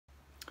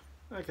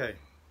Okay,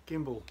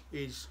 gimbal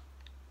is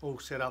all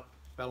set up,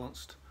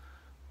 balanced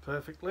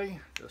perfectly,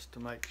 just to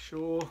make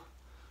sure.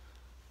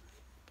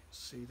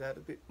 See that a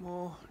bit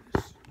more,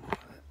 just like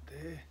that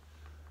there.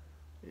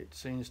 It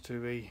seems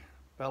to be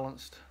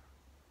balanced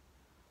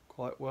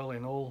quite well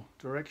in all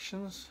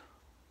directions.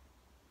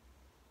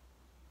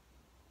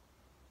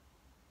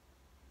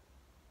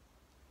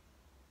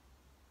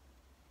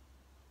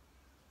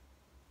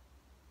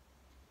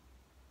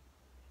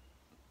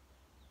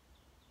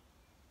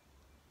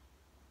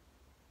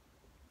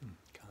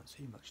 Can't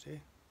see much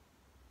there.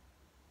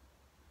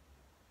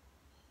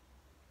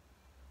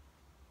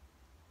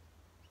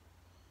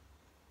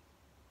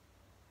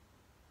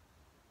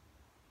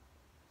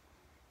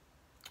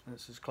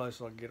 That's as close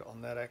as I can get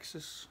on that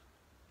axis.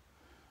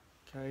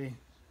 Okay,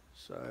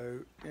 so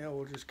now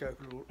we'll just go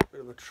for a little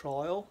bit of a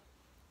trial.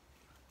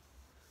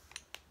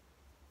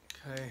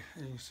 Okay,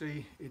 and you can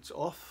see it's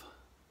off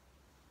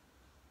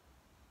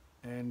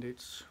and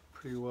it's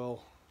pretty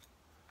well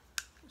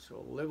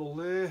sort of level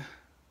there.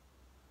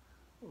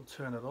 We'll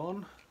turn it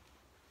on.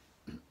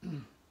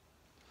 See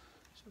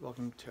if I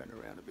can turn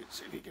around a bit,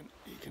 see if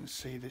you can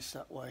see this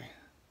that way.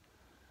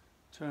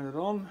 Turn it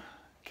on,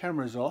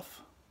 camera's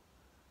off.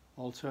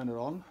 I'll turn it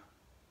on.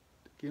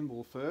 The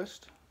gimbal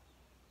first.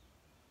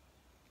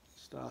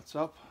 Starts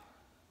up,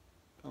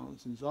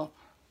 balances up,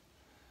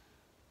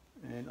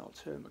 and I'll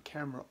turn my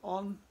camera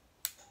on.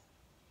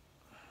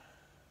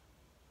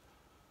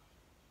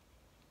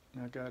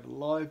 Now go to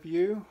live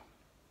view.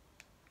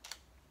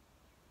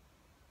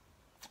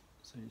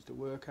 Seems to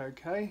work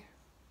okay.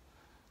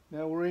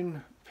 Now we're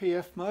in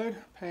PF mode,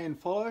 pan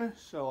follow,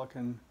 so I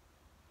can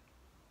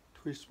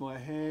twist my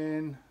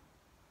hand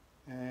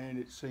and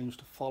it seems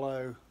to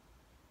follow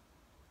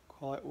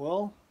quite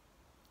well.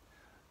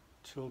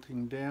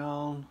 Tilting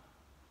down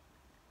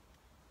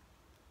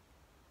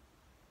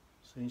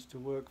seems to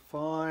work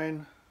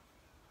fine.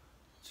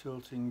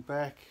 Tilting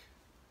back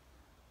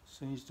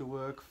seems to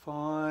work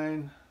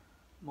fine.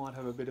 Might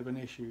have a bit of an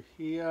issue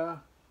here.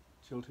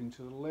 Tilting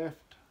to the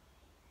left.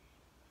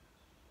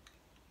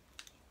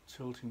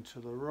 Tilting to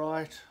the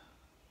right.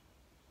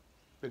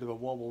 Bit of a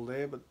wobble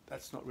there, but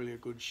that's not really a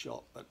good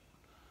shot, but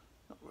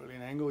not really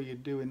an angle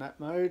you'd do in that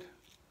mode.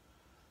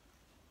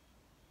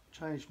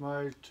 Change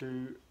mode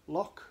to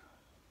lock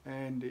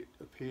and it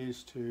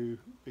appears to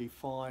be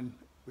fine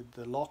with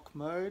the lock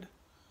mode.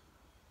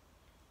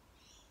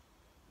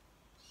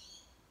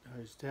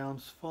 Goes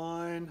down's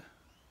fine,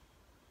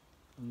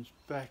 comes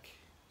back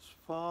is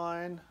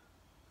fine,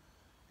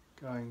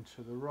 going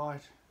to the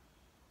right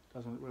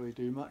doesn't really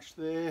do much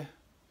there,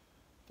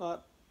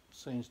 but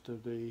seems to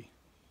be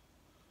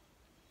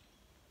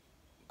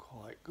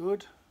quite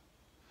good.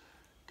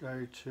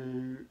 Go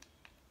to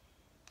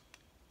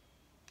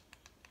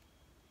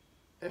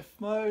F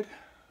mode,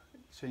 it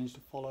seems to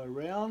follow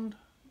round,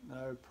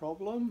 no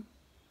problem.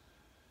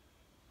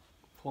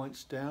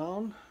 Points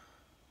down,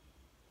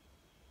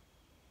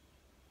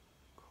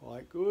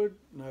 quite good,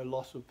 no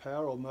loss of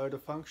power or motor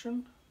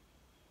function.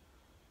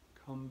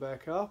 Come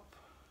back up,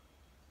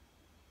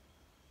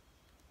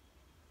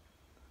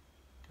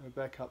 go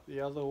back up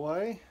the other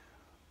way,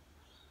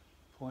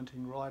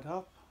 pointing right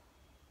up,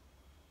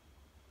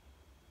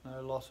 no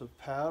loss of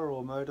power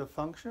or motor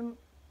function.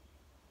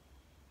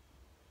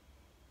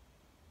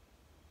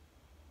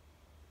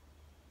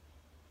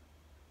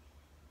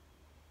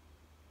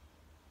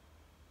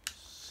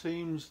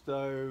 Seems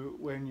though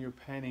when you're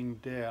panning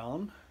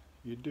down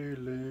you do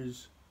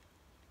lose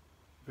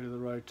a bit of the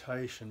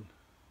rotation.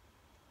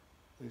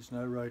 There's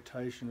no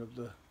rotation of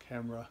the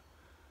camera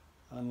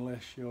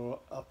unless you're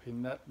up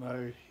in that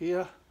mode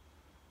here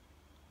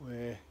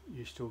where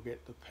you still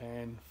get the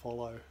pan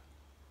follow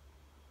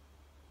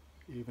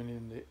even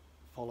in the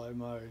follow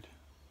mode.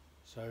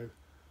 So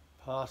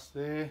past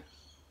there,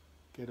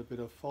 get a bit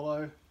of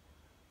follow,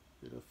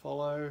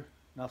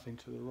 nothing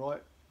to the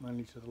right,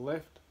 mainly to the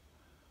left.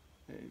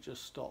 It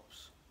just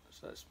stops.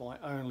 So that's my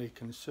only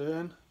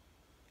concern.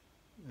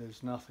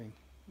 There's nothing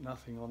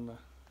on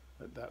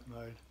at that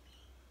mode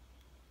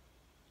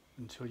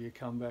until you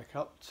come back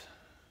up.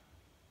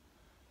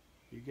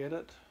 You get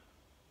it.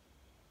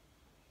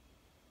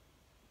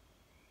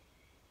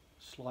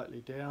 Slightly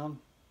down.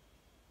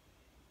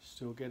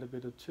 Still get a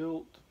bit of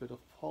tilt, a bit of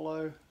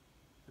follow,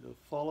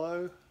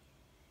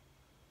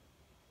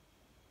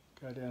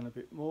 Go down a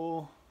bit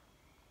more,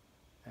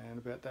 and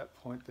about that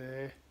point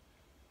there,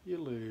 you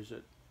lose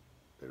it.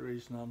 There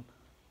is none.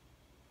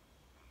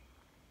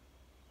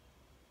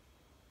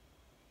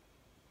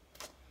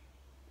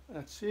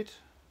 That's it.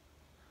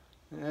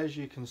 And as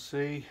you can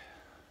see,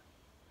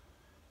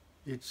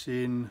 it's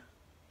in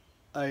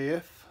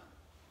AF,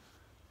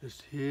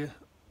 just here,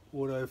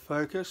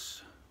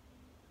 autofocus.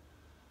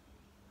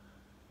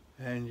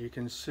 And you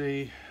can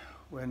see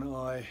when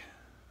I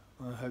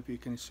hope you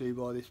can see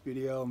by this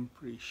video, I'm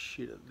pretty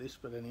shit at this,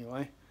 but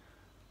anyway.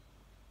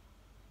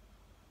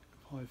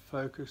 If I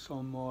focus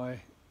on my,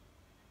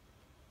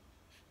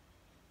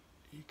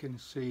 you can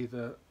see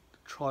the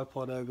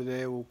tripod over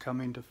there will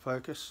come into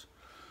focus.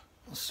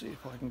 I'll see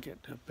if I can get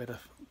a better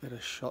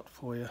shot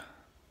for you.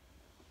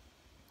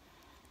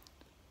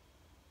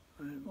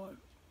 my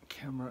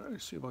camera,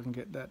 let's see if I can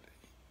get that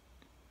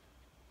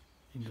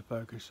into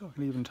focus. I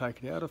can even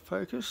take it out of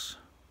focus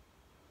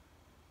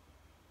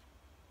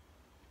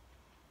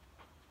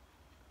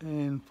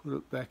and put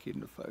it back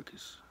into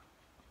focus.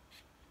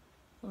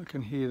 I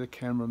can hear the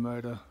camera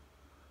motor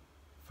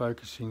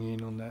focusing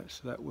in on that,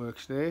 so that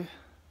works there.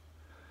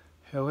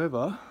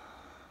 However,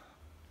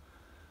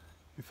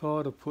 if I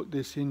were to put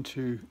this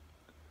into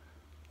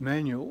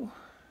manual,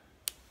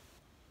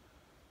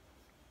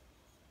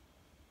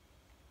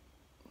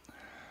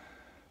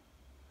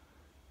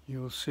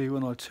 you'll see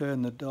when I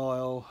turn the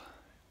dial,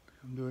 which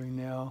I'm doing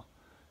now,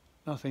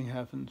 nothing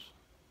happens.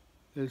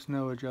 There's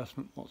no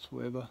adjustment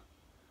whatsoever.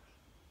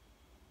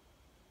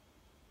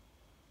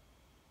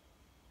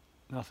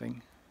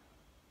 Nothing.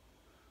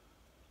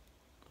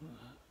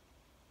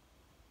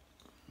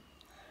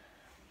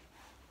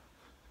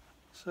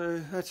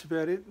 So that's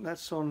about it.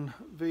 That's on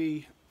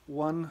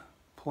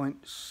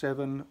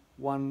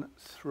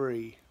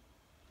V1.713.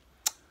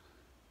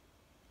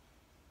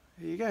 There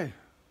you go.